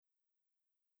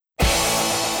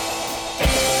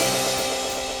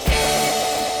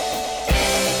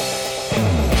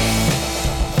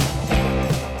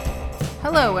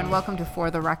Hello and welcome to For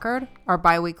the Record, our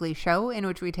bi-weekly show in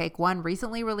which we take one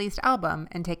recently released album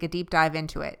and take a deep dive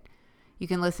into it. You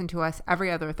can listen to us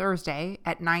every other Thursday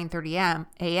at 9:30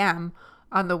 a.m.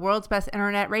 on the world's best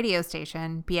internet radio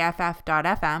station,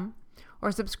 BFF.FM,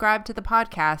 or subscribe to the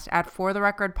podcast at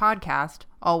fortherecordpodcast,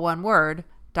 all one word,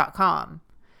 .com.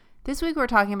 This week we're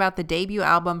talking about the debut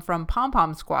album from Pom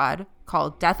Pom Squad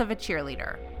called Death of a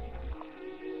Cheerleader.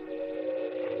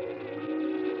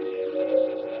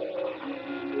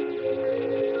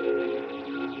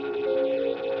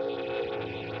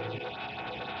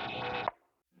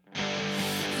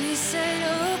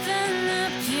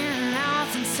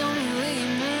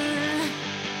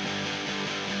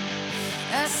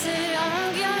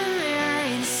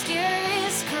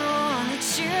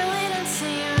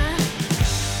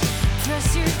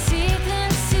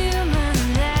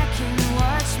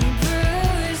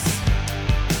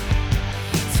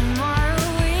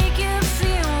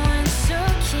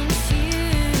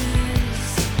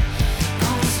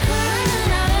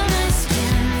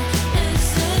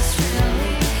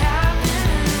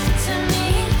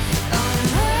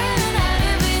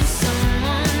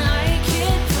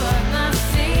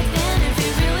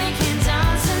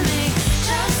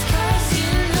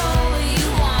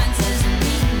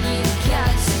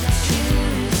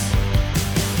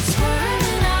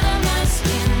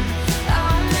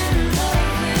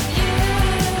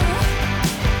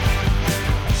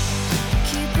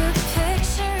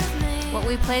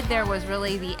 There was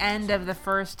really the end of the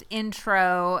first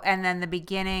intro and then the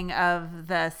beginning of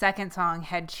the second song,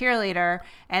 Head Cheerleader,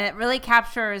 and it really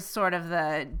captures sort of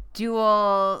the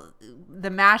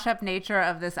mashup nature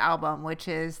of this album, which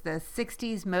is the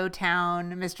 60s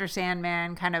Motown, Mr.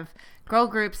 Sandman kind of girl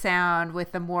group sound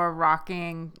with the more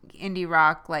rocking indie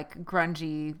rock, like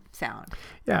grungy sound.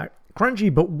 Yeah,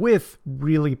 grungy, but with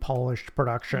really polished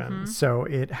production. Mm-hmm. So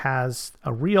it has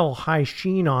a real high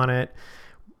sheen on it,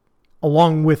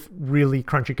 along with really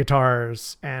crunchy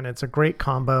guitars, and it's a great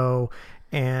combo.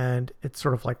 And it's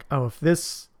sort of like, oh, if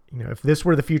this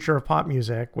were the future of pop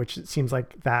music, which it seems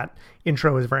like that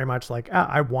intro is very much like,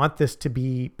 I want this to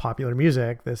be popular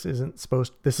music. This is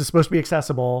supposed to be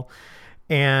accessible.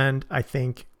 And I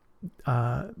think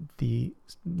the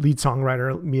lead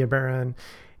songwriter, Mia Baron,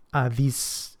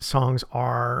 these songs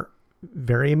are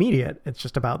very immediate. It's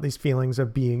just about these feelings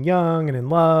of being young and in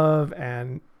love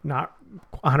and not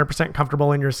 100%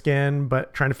 comfortable in your skin,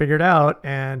 but trying to figure it out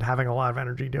and having a lot of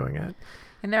energy doing it.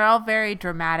 And they're all very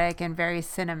dramatic and very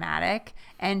cinematic.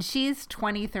 And she's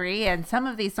 23, and some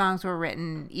of these songs were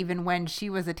written even when she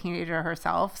was a teenager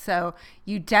herself. So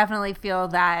you definitely feel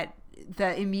that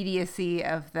the immediacy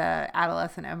of the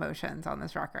adolescent emotions on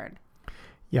this record.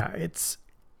 Yeah,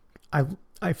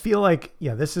 I feel like,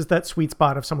 this is that sweet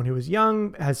spot of someone who is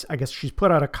young. I guess she's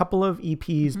put out a couple of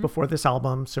EPs before this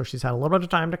album, so she's had a little bit of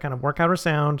time to kind of work out her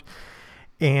sound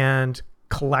and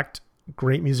collect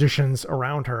great musicians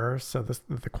around her. So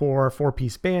the core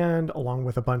 4-piece band, along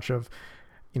with a bunch of,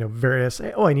 various,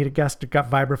 I need a guest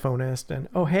vibraphonist, and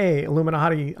hey,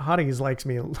 Illuminati Hotties likes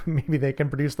me. Maybe they can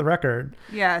produce the record.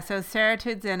 Yeah, so Sarah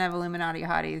Tudzin of Illuminati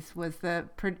Hotties was the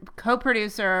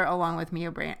co-producer along with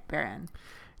Mia Baron.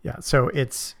 Yeah, so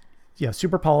it's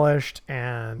super polished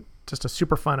and just a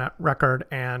super fun record,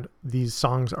 and these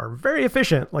songs are very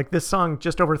efficient. Like this song,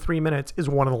 just over 3 minutes, is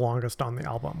one of the longest on the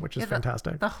album, which is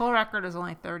fantastic. The whole record is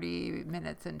only 30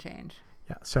 minutes and change.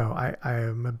 Yeah, so I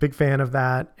am a big fan of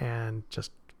that, and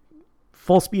just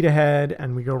full speed ahead,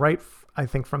 and we go right, I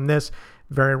think, from this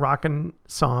very rockin'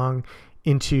 song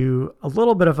into a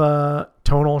little bit of a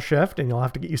tonal shift, and you'll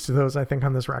have to get used to those, I think,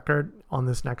 on this record. On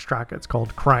this next track, it's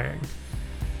called Crying.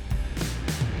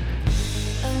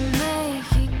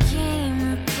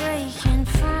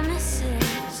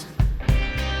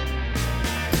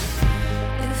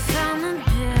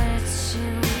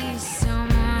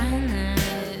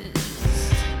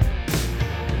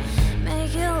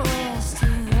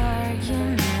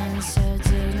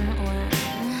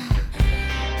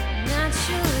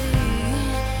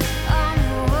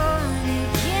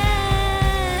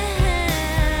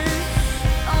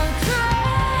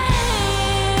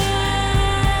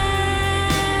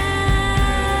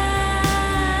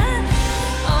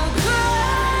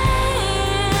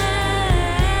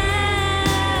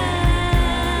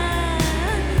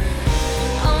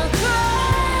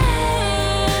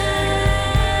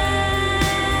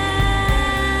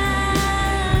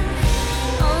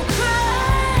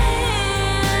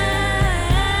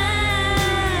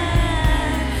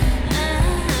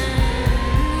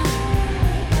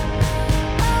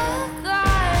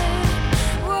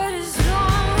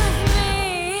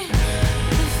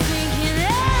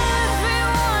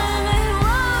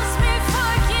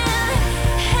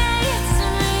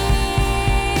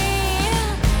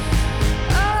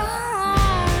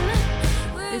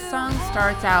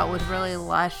 starts out with really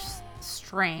lush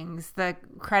strings. The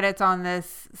credits on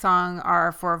this song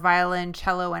are for violin,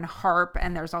 cello, and harp,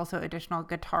 and there's also additional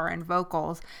guitar and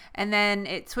vocals. And then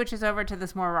it switches over to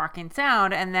this more rocking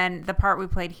sound, and then the part we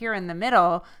played here in the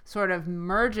middle sort of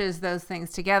merges those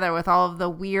things together with all of the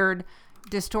weird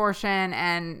distortion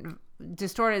and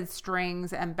distorted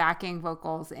strings and backing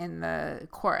vocals in the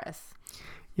chorus.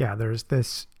 Yeah, there's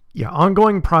this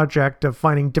ongoing project of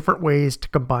finding different ways to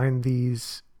combine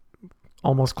these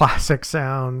almost classic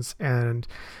sounds and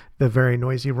the very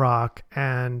noisy rock,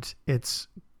 and it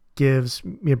gives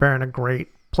Mia Baron a great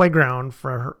playground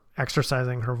for her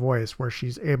exercising her voice, where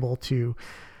she's able to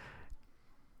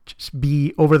just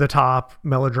be over the top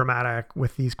melodramatic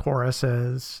with these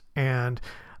choruses. And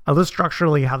I love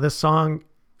structurally how this song,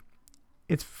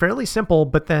 it's fairly simple,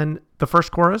 but then the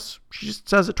first chorus, she just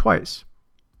says it twice.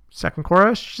 Second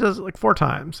chorus, she says it like 4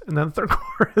 times. And then the third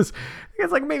chorus, I think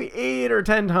it's like maybe 8 or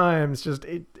 10 times. Just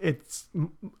it's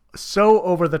so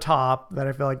over the top that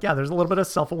I feel like, yeah, there's a little bit of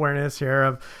self-awareness here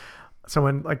of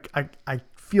someone like, I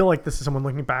feel like this is someone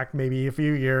looking back maybe a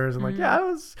few years and like, yeah, I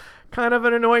was kind of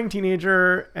an annoying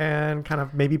teenager and kind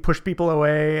of maybe pushed people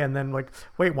away. And then like,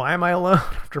 wait, why am I alone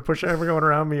after pushing everyone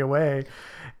around me away?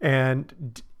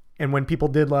 And when people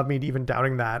did love me, even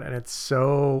doubting that. And it's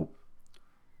so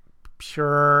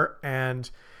pure and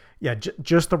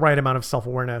just the right amount of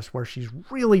self-awareness where she's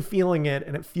really feeling it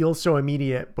and it feels so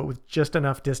immediate, but with just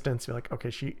enough distance to be like,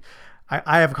 okay,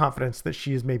 I have confidence that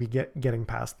she is maybe getting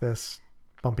past this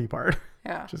bumpy part.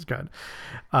 Yeah. Which is good.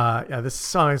 This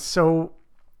song is so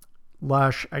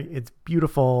lush. It's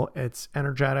beautiful. It's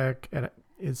energetic, and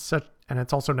it's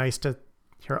also nice to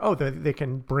hear, they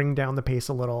can bring down the pace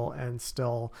a little and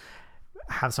still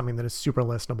have something that is super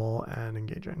listenable and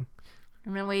engaging.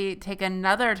 And then we take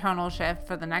another tonal shift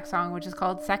for the next song, which is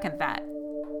called Second That.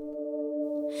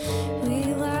 We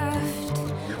left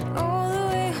all the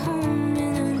way home,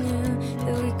 and I knew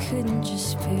that we couldn't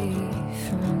just be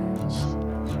friends.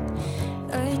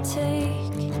 I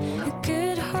take a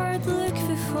good hard look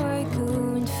before I go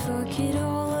and fuck it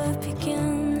all up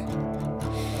again.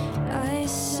 I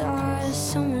saw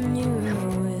someone you were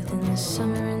with in the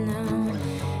summer, and now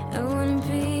I wanna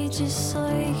be just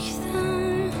like them.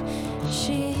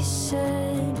 She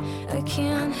said, I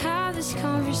can't have this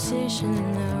conversation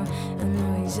now. I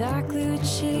know exactly what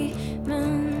she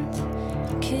meant,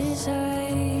 'cause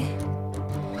I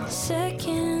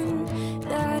second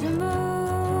that emotion.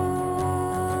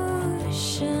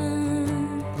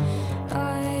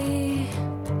 I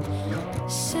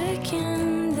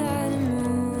second that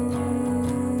emotion.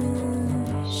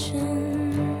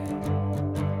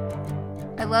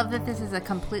 I love that this is a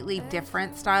completely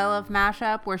different style of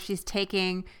mashup where she's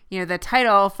taking, the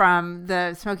title from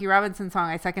the Smokey Robinson song,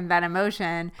 I Second That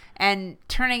Emotion, and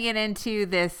turning it into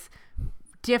this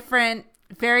different,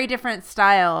 very different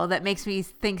style that makes me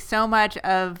think so much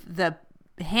of the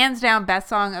hands down best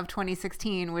song of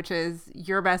 2016, which is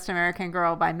Your Best American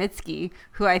Girl by Mitski,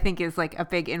 who I think is like a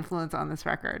big influence on this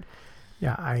record.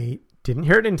 Yeah, I didn't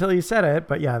hear it until you said it,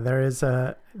 but yeah,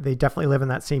 they definitely live in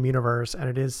that same universe, and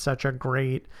it is such a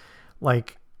great,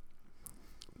 like,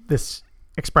 this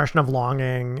expression of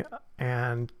longing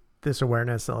and this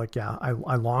awareness that, like, yeah,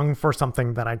 I long for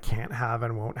something that I can't have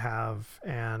and won't have,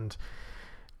 and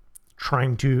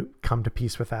trying to come to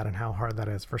peace with that and how hard that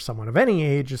is for someone of any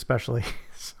age, especially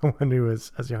someone who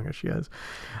is as young as she is.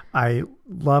 I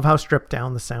love how stripped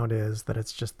down the sound is, that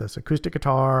it's just this acoustic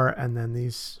guitar and then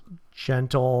these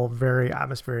gentle, very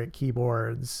atmospheric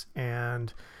keyboards,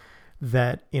 and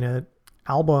that in an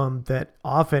album that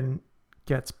often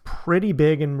gets pretty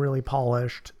big and really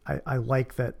polished, I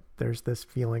like that there's this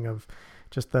feeling of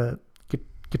just the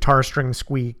guitar string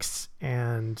squeaks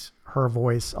and her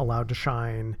voice allowed to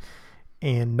shine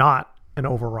in not an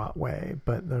overwrought way,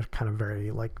 but they're kind of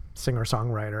very like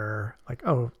singer-songwriter, like,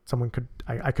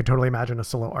 I could totally imagine a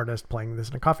solo artist playing this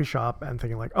in a coffee shop and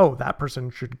thinking like, that person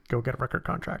should go get a record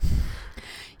contract.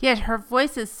 Yeah, her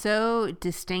voice is so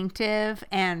distinctive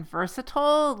and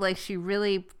versatile. Like, she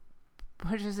really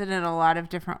pushes it in a lot of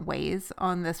different ways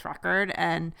on this record,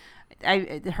 and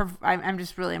I'm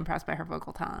just really impressed by her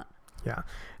vocal talent. Yeah.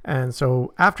 And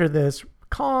so after this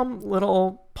calm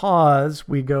little pause,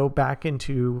 we go back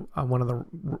into one of the,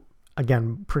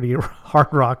 again, pretty hard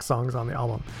rock songs on the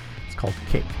album. It's called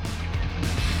Cake.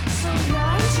 So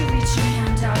why did you reach your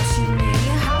hand out to me?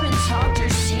 I haven't talked or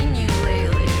seen you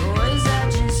lately. Was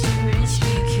that just a risk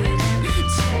you couldn't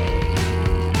take?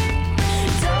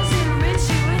 Does it reach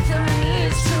you with your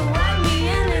knees to let me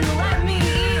in and let me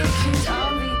eat? 'Cause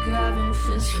I'll be grabbing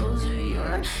fistfuls of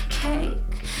your cake.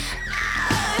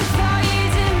 I thought you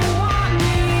didn't want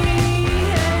me.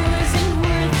 It was in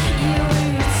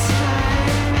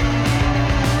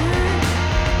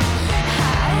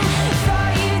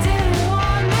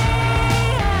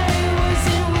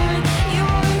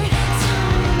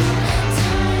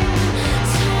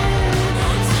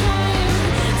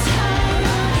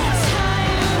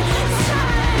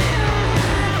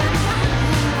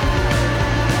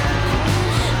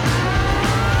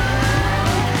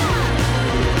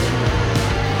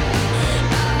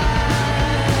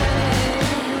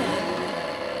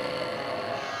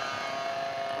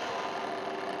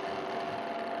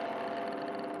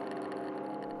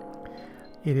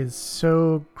it is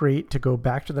so great to go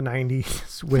back to the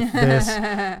 90s with this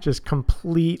just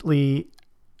completely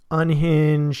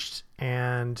unhinged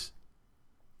and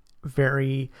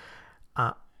very,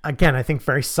 again, I think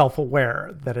very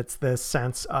self-aware, that it's this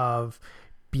sense of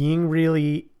being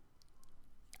really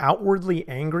outwardly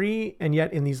angry, and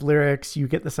yet in these lyrics you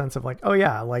get the sense of like, oh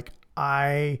yeah, like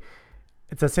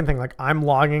it's the same thing, like I'm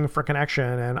longing for connection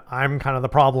and I'm kind of the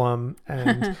problem,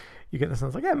 and you get the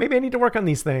sense like, yeah, maybe I need to work on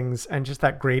these things. And just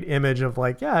that great image of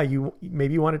like, yeah, you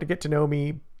wanted to get to know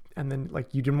me, and then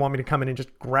like you didn't want me to come in and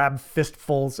just grab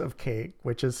fistfuls of cake,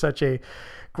 which is such a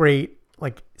great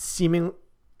like seeming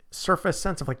surface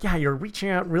sense of like, yeah, you're reaching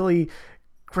out, really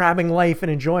grabbing life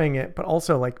and enjoying it, but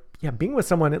also like, yeah, being with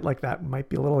someone like that might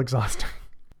be a little exhausting.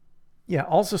 Yeah,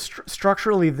 also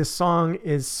structurally, this song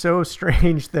is so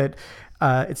strange that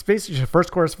it's basically just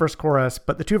first chorus,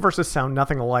 but the two verses sound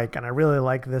nothing alike. And I really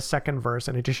like the second verse.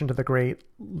 In addition to the great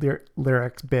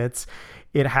lyrics bits,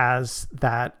 it has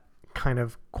that kind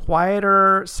of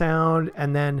quieter sound,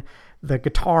 and then the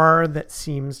guitar that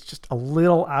seems just a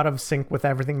little out of sync with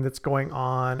everything that's going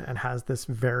on, and has this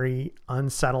very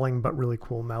unsettling but really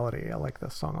cool melody. I like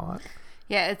this song a lot.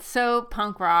 Yeah, it's so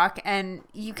punk rock, and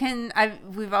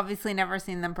we've obviously never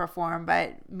seen them perform,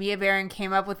 but Mia Baron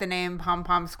came up with the name Pom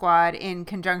Pom Squad in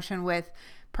conjunction with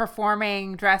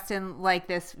performing dressed in like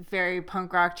this very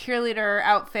punk rock cheerleader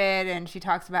outfit, and she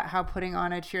talks about how putting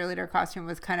on a cheerleader costume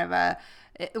was kind of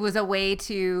it was a way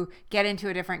to get into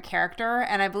a different character.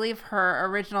 And I believe her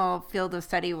original field of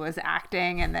study was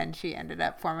acting, and then she ended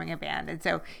up forming a band. And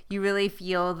so you really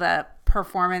feel the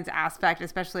performance aspect,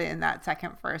 especially in that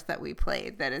second verse that we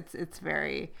played, that it's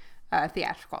very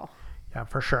theatrical. Yeah,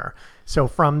 for sure. So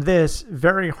from this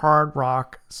very hard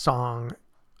rock song,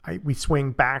 we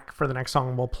swing back for the next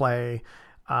song we'll play,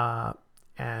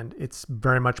 and it's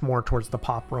very much more towards the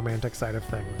pop romantic side of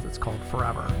things. It's called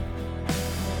Forever.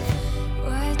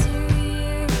 Why do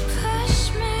you push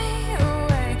me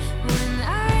away when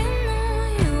I know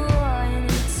you want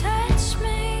to touch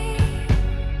me?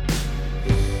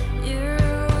 You're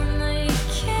only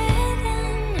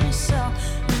kidding yourself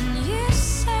when you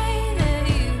say that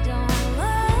you don't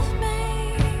love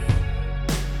me.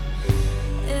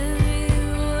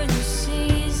 Everyone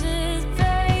sees it,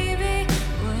 baby,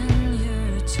 when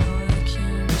you're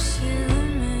talking to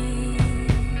me.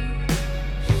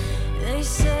 They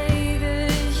say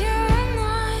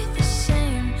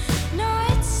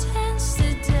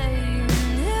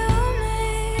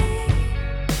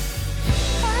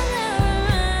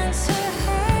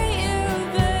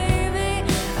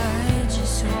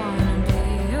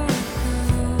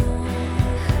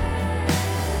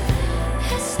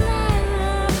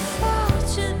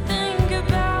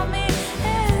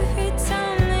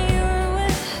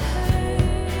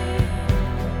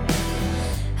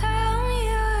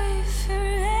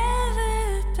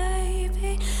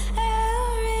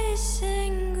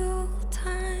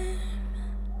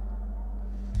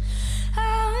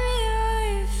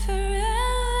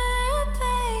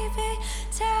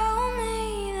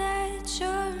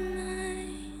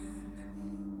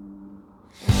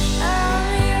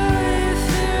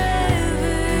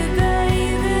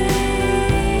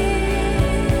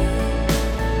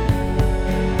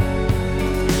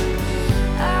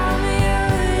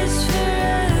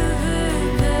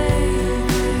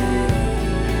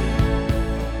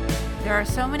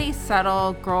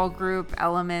subtle girl group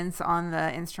elements on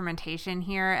the instrumentation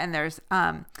here, and there's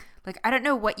like, I don't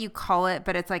know what you call it,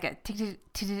 but it's like a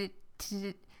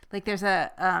like there's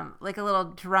a like a little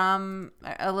drum,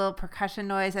 a little percussion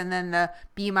noise, and then the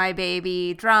Be My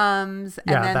Baby drums,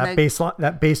 and yeah, then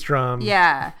that bass drum,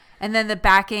 yeah, and then the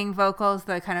backing vocals,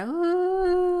 the kind of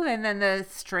ooh, and then the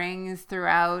strings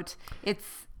throughout.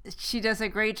 She does a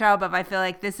great job of, I feel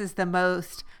like this is the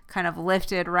most kind of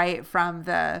lifted right from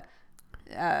the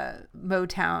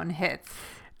Motown hits,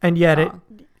 and yet song.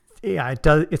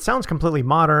 it sounds completely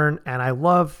modern. And I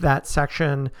love that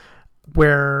section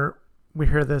where we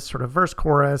hear this sort of verse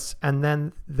chorus, and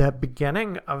then the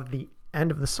beginning of the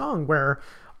end of the song where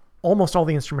almost all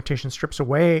the instrumentation strips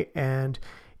away, and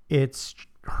it's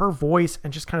her voice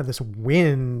and just kind of this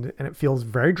wind, and it feels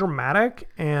very dramatic,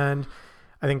 and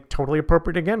I think totally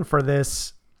appropriate again for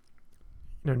this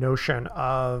notion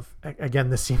of, again,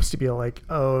 this seems to be like,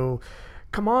 oh,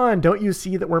 come on, don't you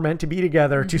see that we're meant to be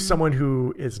together, to someone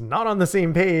who is not on the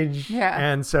same page. Yeah.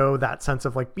 And so that sense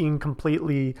of like being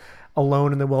completely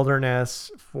alone in the wilderness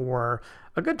for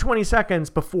a good 20 seconds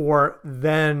before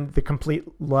then the complete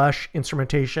lush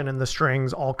instrumentation and the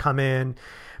strings all come in.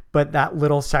 But that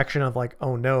little section of like,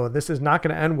 oh no, this is not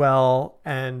going to end well.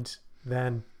 And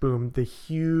then boom, the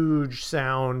huge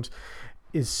sound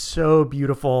is so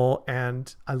beautiful.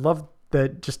 And I love the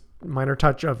just minor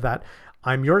touch of that.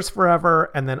 I'm yours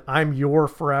forever, and then I'm your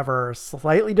forever.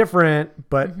 Slightly different,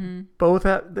 but both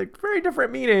have the very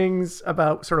different meanings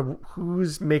about sort of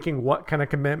who's making what kind of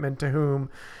commitment to whom.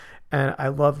 And I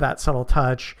love that subtle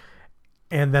touch.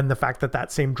 And then the fact that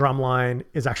that same drum line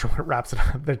is actually what wraps it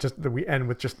up. That we end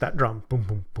with just that drum, boom,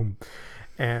 boom, boom,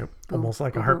 and almost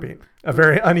like a heartbeat, a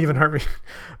very uneven heartbeat.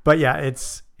 But yeah,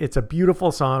 it's a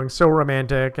beautiful song, so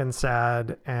romantic and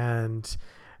sad, and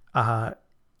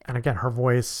again, her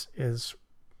voice is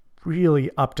really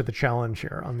up to the challenge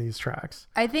here on these tracks.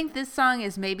 I think this song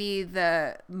is maybe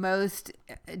the most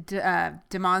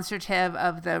demonstrative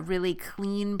of the really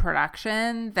clean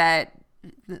production that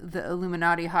the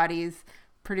Illuminati Hotties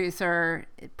producer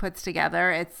puts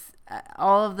together. It's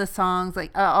all of the songs,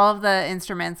 like all of the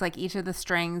instruments, like each of the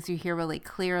strings you hear really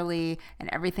clearly, and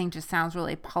everything just sounds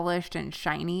really polished and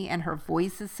shiny, and her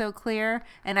voice is so clear,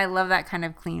 and I love that kind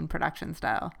of clean production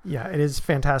style. Yeah, it is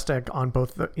fantastic on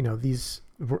both the, these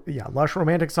lush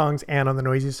romantic songs and on the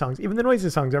noisy songs. Even the noisy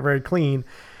songs are very clean,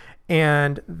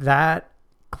 and that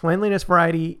cleanliness,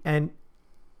 variety, and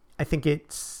I think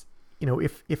it's,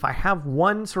 if I have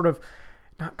one sort of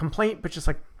not complaint, but just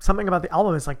like something about the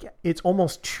album is like, it's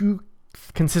almost too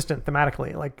consistent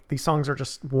thematically. Like these songs are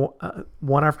just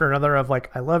one after another of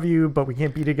like, I love you, but we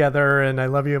can't be together, and I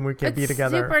love you and we can't be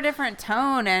together. Super different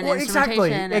tone and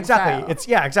instrumentation.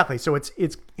 Exactly. Exactly. So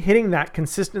it's hitting that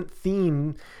consistent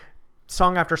theme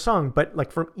song after song, but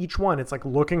like from each one, it's like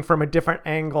looking from a different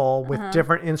angle with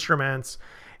different instruments.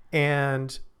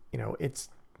 And, it's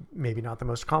maybe not the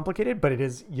most complicated, but it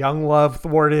is Young Love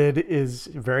Thwarted is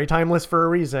very timeless for a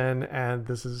reason. And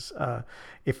this is a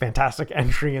fantastic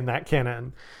entry in that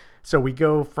canon. So we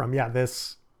go from,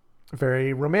 this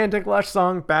very romantic, lush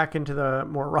song back into the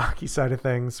more rocky side of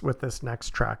things with this next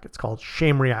track. It's called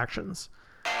Shame Reactions.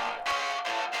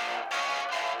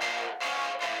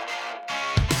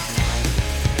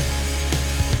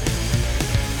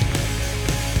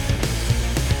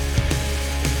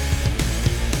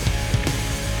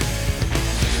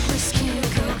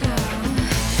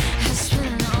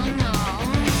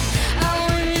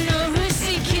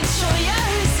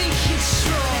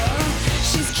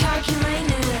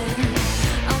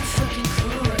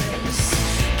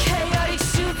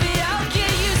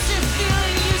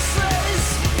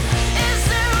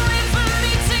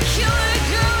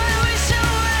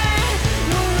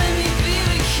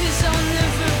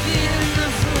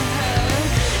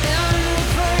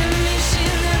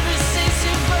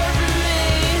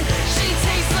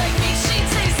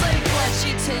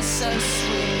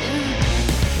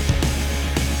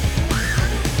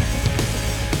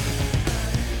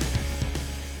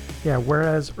 Yeah,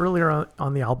 whereas earlier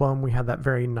on the album, we had that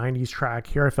very 90s track.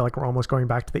 Here, I feel like we're almost going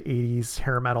back to the 80s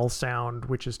hair metal sound,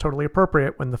 which is totally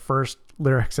appropriate when the first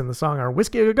lyrics in the song are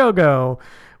Whiskey a Go-Go,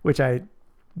 which I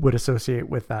would associate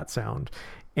with that sound.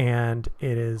 And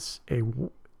it is,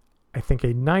 I think,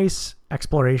 a nice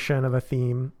exploration of a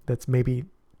theme that's maybe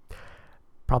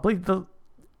probably the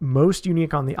most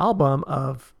unique on the album,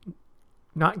 of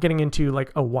not getting into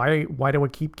like, oh, why do I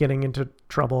keep getting into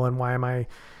trouble, and why am I...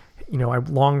 I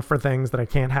long for things that I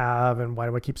can't have, and why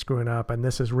do I keep screwing up? And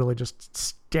this is really just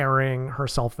staring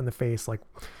herself in the face, like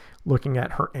looking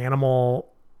at her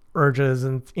animal urges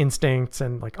and instincts,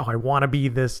 and like, oh, I want to be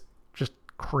this just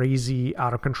crazy,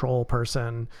 out of control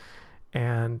person.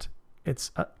 And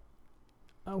it's a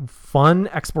fun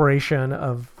exploration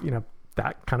of,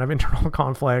 that kind of internal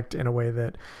conflict in a way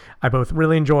that I both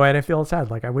really enjoy, and I feel sad.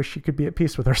 Like, I wish she could be at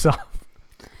peace with herself.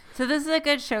 So this is a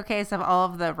good showcase of all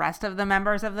of the rest of the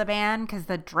members of the band, because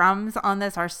the drums on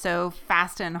this are so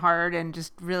fast and hard, and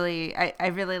just really, I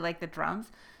really like the drums.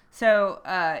 So,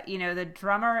 the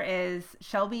drummer is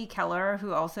Shelby Keller,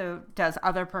 who also does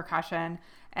other percussion.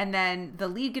 And then the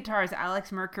lead guitar is Alex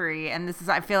Mercury. And this is,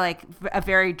 I feel like, a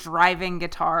very driving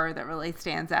guitar that really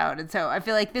stands out. And so I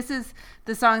feel like this is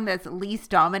the song that's least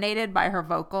dominated by her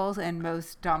vocals and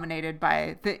most dominated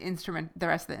by the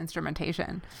rest of the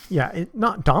instrumentation. Yeah,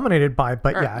 not dominated by,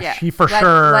 but she for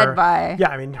sure. Led by.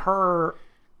 Yeah, I mean, her,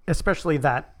 especially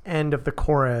that end of the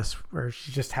chorus where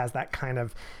she just has that kind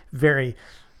of very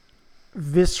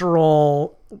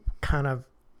visceral kind of,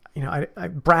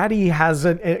 bratty has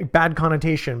a bad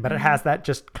connotation, but it has that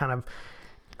just kind of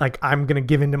like, I'm going to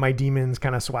give into my demons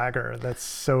kind of swagger. That's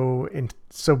so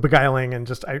beguiling. And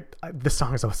just, this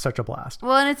song is such a blast.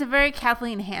 Well, and it's a very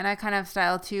Kathleen Hanna kind of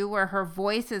style too, where her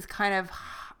voice is kind of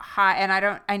high,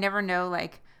 and I never know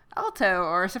like alto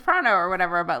or soprano or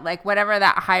whatever, but like whatever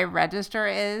that high register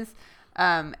is,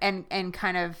 and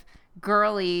kind of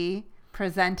girly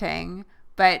presenting,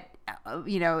 but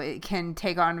it can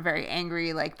take on a very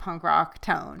angry, like punk rock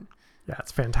tone. Yeah,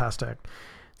 it's fantastic.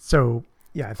 So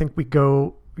yeah, I think we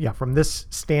go from this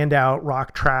standout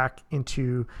rock track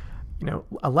into,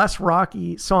 a less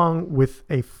rocky song with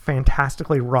a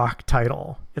fantastically rock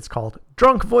title. It's called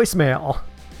Drunk Voicemail.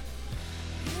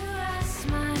 You asked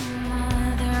my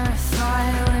mother if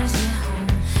I was at home.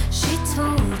 She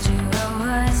told you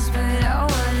I was, but I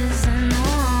wasn't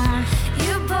alone.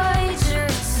 You bide your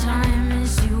time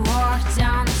as you walk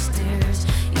down the stairs.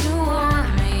 You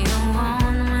want me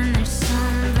alone when there's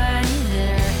somebody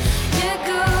there. You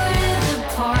go to the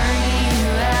party, you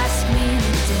ask me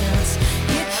to dance.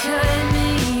 You cut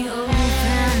me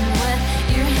open with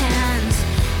your hands.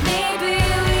 Maybe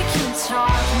we can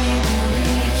talk, maybe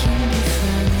we can be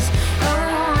friends. I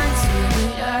want to,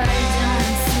 but I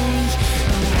don't think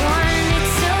I want to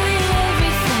tell you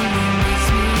everything that makes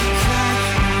me cry. I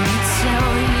want to tell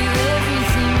you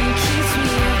everything that keeps me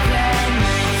up at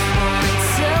night. I want to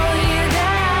tell you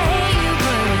that I hate you,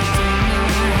 but I don't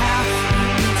know how.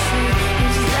 And the truth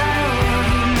is that I love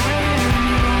you more than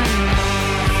anyone else.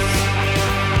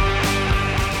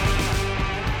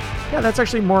 Yeah, that's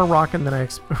actually more rockin' than I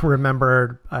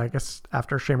remembered. I guess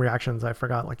after Shame Reactions, I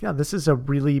forgot, this is a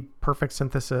really perfect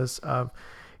synthesis of,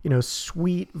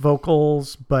 sweet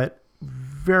vocals, but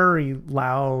very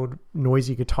loud,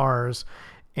 noisy guitars.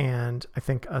 And I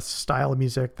think a style of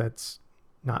music that's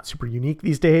not super unique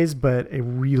these days, but a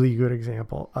really good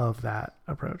example of that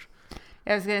approach.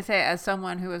 I was going to say, as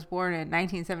someone who was born in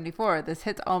 1974, this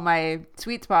hits all my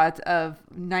sweet spots of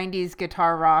 90s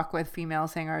guitar rock with female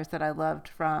singers that I loved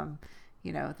from,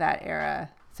 that era.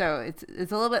 So it's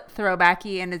a little bit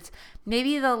throwbacky, and it's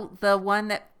maybe the one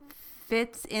that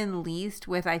fits in least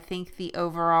with, I think, the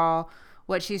overall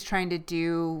what she's trying to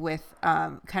do with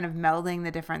kind of melding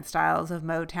the different styles of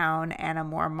Motown and a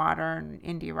more modern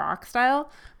indie rock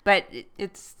style. But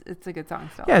it's a good song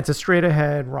still. Yeah, it's a straight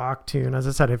ahead rock tune. As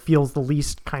I said, it feels the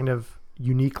least kind of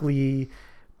uniquely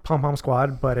Pom Pom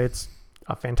Squad, but it's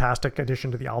a fantastic addition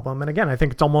to the album. And again, I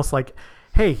think it's almost like,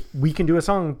 hey, we can do a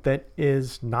song that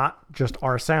is not just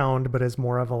our sound, but is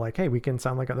more of a hey, we can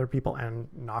sound like other people and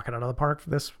knock it out of the park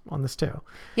on this too.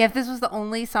 Yeah, if this was the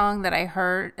only song that I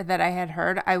had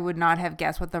heard, I would not have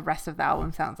guessed what the rest of the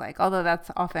album sounds like, although that's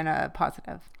often a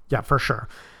positive. Yeah, for sure.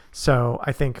 So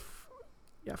I think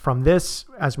from this,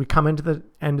 as we come into the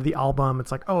end of the album,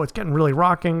 it's like, oh, it's getting really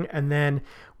rocking. And then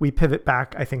we pivot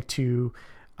back, I think, to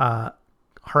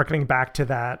hearkening back to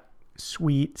that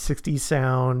sweet 60s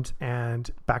sound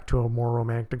and back to a more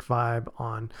romantic vibe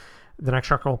on the next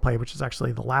record we'll play, which is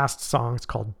actually the last song. It's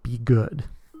called Be Good.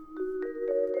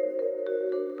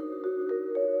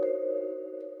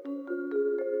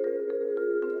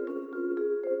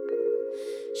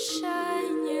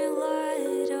 Shine your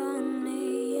light on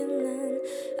me, and then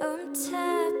I'm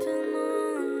tapping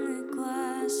on the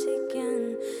glass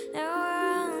again. Now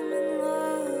I'm in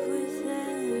love with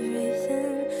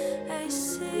everything I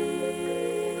see,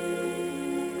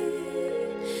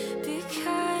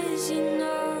 because you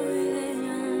know that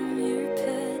I'm your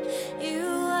pet. You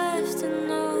left a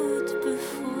note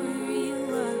before you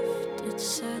left. It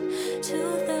said,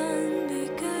 till then be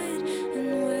good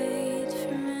and wait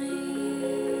for me.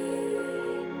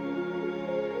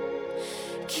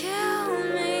 Kill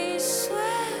me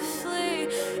swiftly,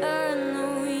 I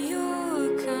know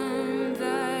you'll come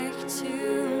back to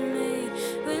me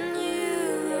when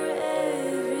you were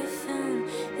everything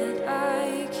that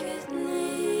I could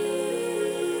need.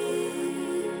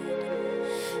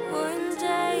 One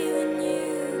day when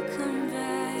you come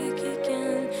back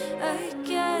again, I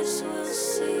guess we'll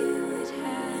see what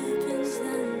happens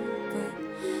then. But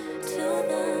till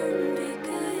then, be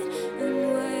good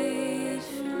and wait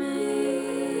for me.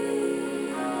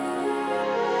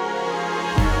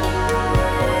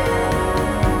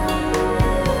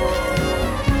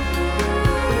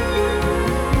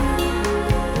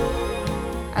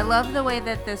 I love the way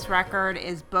that this record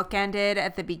is bookended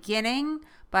at the beginning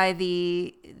by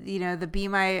the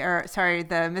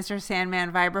Mr.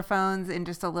 Sandman vibraphones in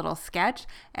just a little sketch.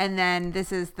 And then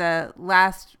this is the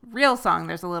last real song.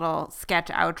 There's a little sketch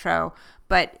outro,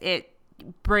 but it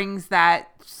brings that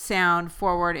sound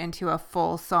forward into a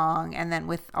full song. And then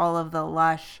with all of the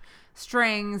lush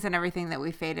strings and everything that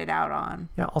we faded out on.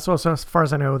 Yeah. Also, so as far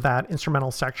as I know, that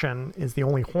instrumental section is the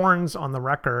only horns on the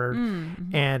record,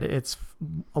 and it's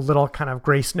a little kind of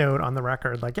grace note on the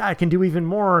record. Like, yeah, I can do even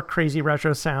more crazy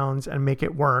retro sounds and make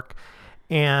it work.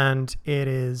 And it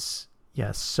is,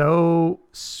 so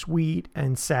sweet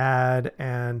and sad,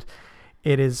 and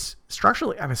it is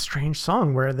structurally a strange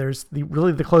song where there's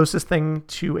the closest thing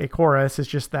to a chorus is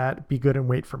just that "be good and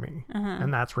wait for me,"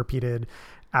 and that's repeated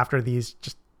after these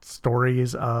just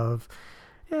stories of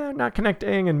not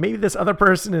connecting, and maybe this other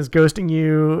person is ghosting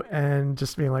you, and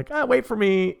just being like, wait for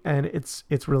me. And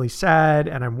it's really sad,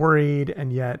 and I'm worried.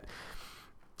 And yet,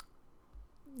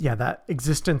 that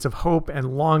existence of hope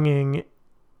and longing,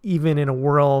 even in a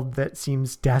world that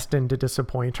seems destined to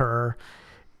disappoint her.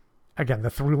 Again, the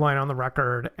through line on the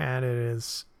record, and it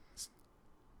is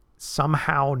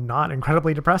somehow not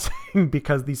incredibly depressing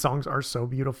because these songs are so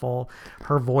beautiful.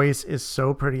 Her voice is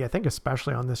so pretty. I think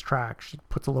especially on this track, she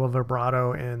puts a little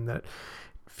vibrato in that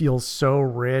feels so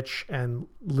rich and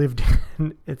lived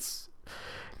in.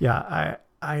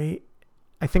 I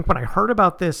think when I heard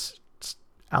about this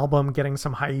album getting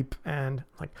some hype and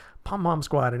like Pom Pom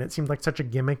Squad, and it seemed like such a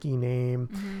gimmicky name.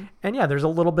 Mm-hmm. And there's a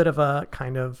little bit of a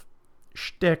kind of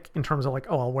shtick in terms of like,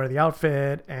 I'll wear the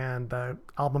outfit, and the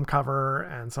album cover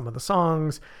and some of the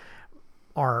songs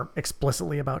are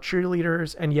explicitly about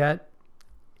cheerleaders. And yet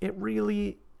it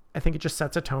really, I think it just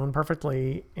sets a tone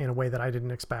perfectly in a way that I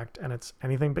didn't expect. And it's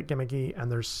anything but gimmicky.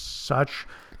 And there's such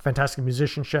fantastic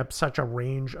musicianship, such a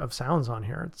range of sounds on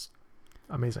here. It's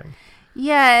amazing.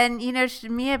 Yeah, and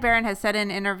Mia Baron has said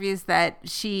in interviews that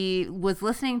she was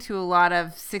listening to a lot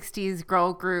of 60s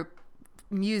girl group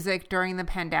music during the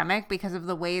pandemic because of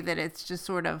the way that it's just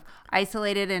sort of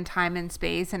isolated in time and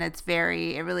space, and it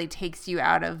really takes you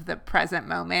out of the present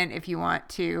moment if you want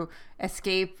to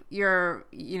escape your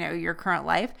current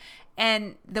life.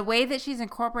 And the way that she's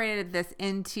incorporated this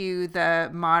into the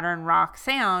modern rock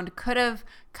sound could have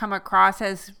come across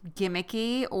as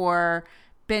gimmicky or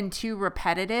been too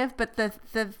repetitive, but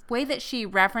the way that she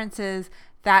references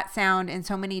that sound in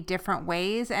so many different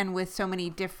ways and with so many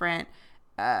different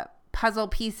puzzle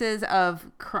pieces of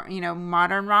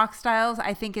modern rock styles,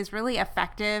 I think is really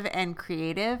effective and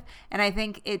creative. And I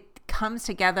think it comes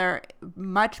together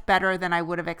much better than I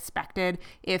would have expected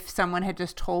if someone had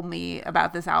just told me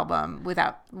about this album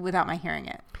without my hearing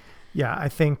it. Yeah, I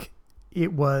think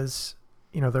it was,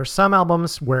 there's some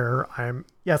albums where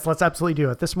yes, let's absolutely do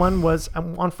it. This one was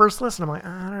on first listen. I'm like,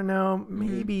 I don't know,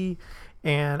 maybe. Mm-hmm.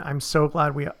 And I'm so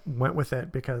glad we went with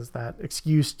it, because that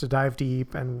excuse to dive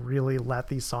deep and really let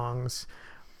these songs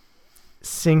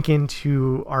sink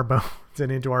into our bones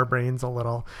and into our brains a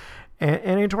little,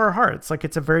 and into our hearts. Like,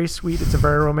 it's a very sweet, it's a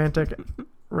very romantic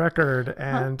record.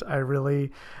 And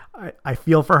I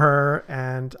feel for her,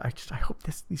 and I hope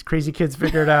these crazy kids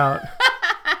figure it out.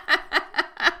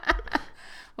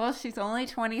 Well, she's only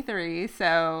 23,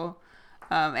 so...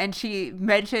 and she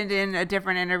mentioned in a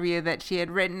different interview that she had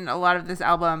written a lot of this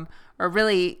album, or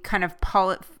really kind of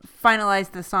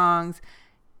finalized the songs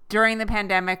during the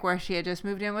pandemic, where she had just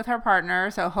moved in with her partner.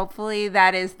 So hopefully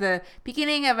that is the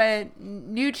beginning of a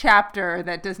new chapter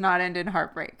that does not end in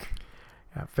heartbreak.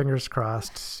 Yeah, fingers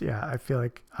crossed. Yeah, I feel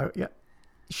like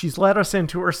she's let us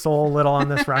into her soul a little on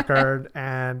this record,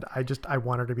 and I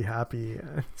want her to be happy.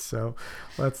 So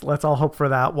let's all hope for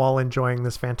that while enjoying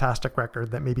this fantastic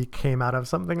record that maybe came out of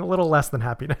something a little less than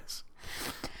happiness.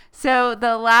 So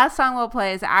the last song we'll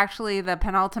play is actually the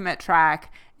penultimate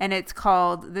track, and it's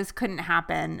called This Couldn't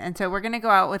Happen. And so we're going to go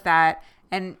out with that.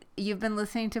 And you've been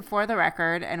listening to For the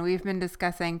Record, and we've been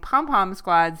discussing Pom Pom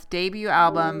Squad's debut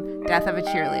album, Death of a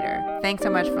Cheerleader. Thanks so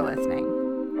much for listening.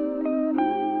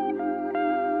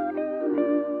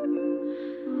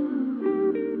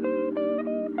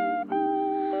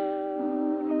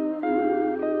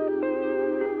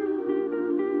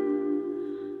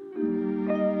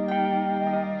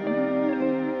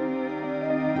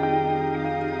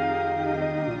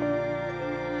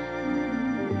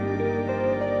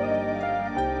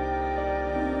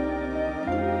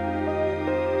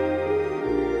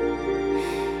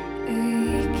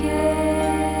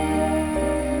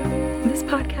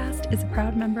 Is a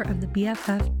proud member of the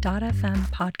BFF.FM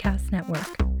podcast network.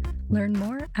 Learn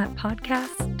more at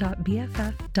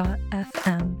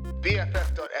podcast.bff.fm.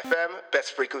 BFF.FM,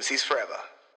 best frequencies forever.